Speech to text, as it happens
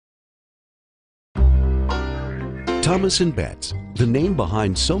Thomas & Betts, the name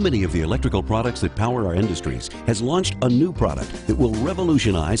behind so many of the electrical products that power our industries, has launched a new product that will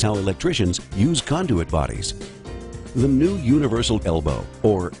revolutionize how electricians use conduit bodies. The new Universal Elbow,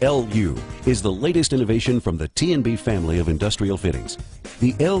 or LU, is the latest innovation from the T&B family of industrial fittings.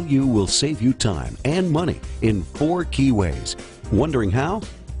 The LU will save you time and money in 4 key ways. Wondering how?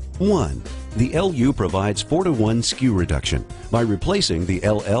 1. The LU provides 4-to-1 skew reduction by replacing the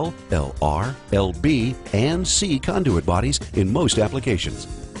LL, LR, LB, and C conduit bodies in most applications.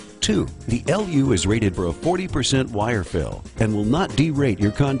 2. The LU is rated for a 40% wire fill and will not derate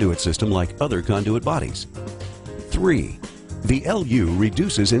your conduit system like other conduit bodies. 3. The LU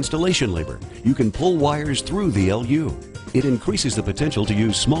reduces installation labor. You can pull wires through the LU. It increases the potential to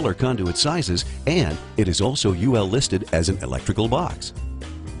use smaller conduit sizes, and it is also UL listed as an electrical box.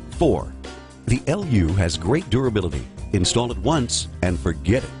 4. The LU has great durability. Install it once and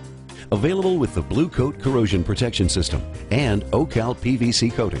forget it. Available with the Blue Coat corrosion protection system and OCal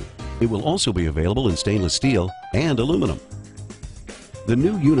PVC coating. It will also be available in stainless steel and aluminum. The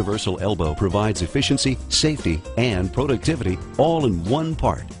new Universal Elbow provides efficiency, safety, and productivity all in one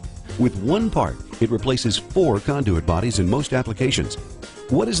part. With one part, it replaces 4 conduit bodies in most applications.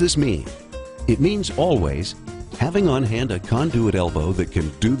 What does this mean? It means always having on hand a conduit elbow that can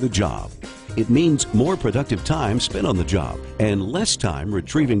do the job. It means more productive time spent on the job and less time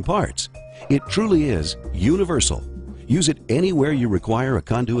retrieving parts. It truly is universal. Use it anywhere you require a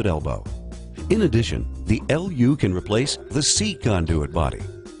conduit elbow. In addition, the LU can replace the C conduit body.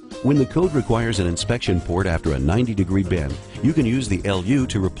 When the code requires an inspection port after a 90-degree bend, you can use the LU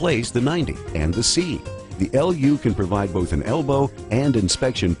to replace the 90 and the C. The LU can provide both an elbow and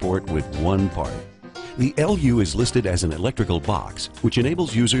inspection port with one part. The LU is listed as an electrical box, which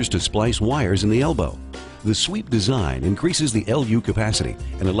enables users to splice wires in the elbow. The sweep design increases the LU capacity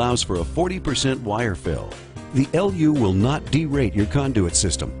and allows for a 40% wire fill. The LU will not derate your conduit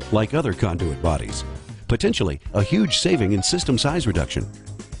system like other conduit bodies. Potentially a huge saving in system size reduction.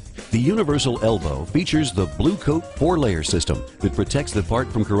 The Universal Elbow features the Blue Coat 4-layer system that protects the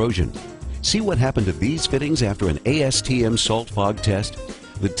part from corrosion. See what happened to these fittings after an ASTM salt fog test?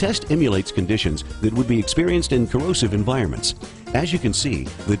 The test emulates conditions that would be experienced in corrosive environments. As you can see,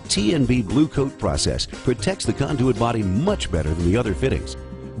 the T&B Blue Coat process protects the conduit body much better than the other fittings.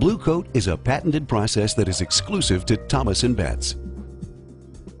 Blue Coat is a patented process that is exclusive to Thomas & Betts.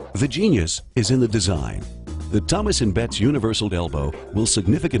 The genius is in the design. The Thomas & Betts Universal Elbow will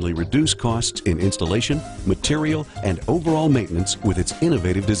significantly reduce costs in installation, material, and overall maintenance with its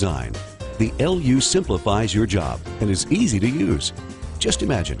innovative design. The LU simplifies your job and is easy to use. Just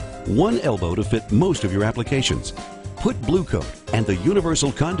imagine one elbow to fit most of your applications. Put Blue Coat and the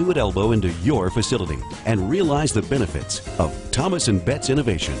Universal Conduit Elbow into your facility and realize the benefits of Thomas & Betts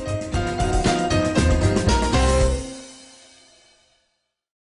innovation.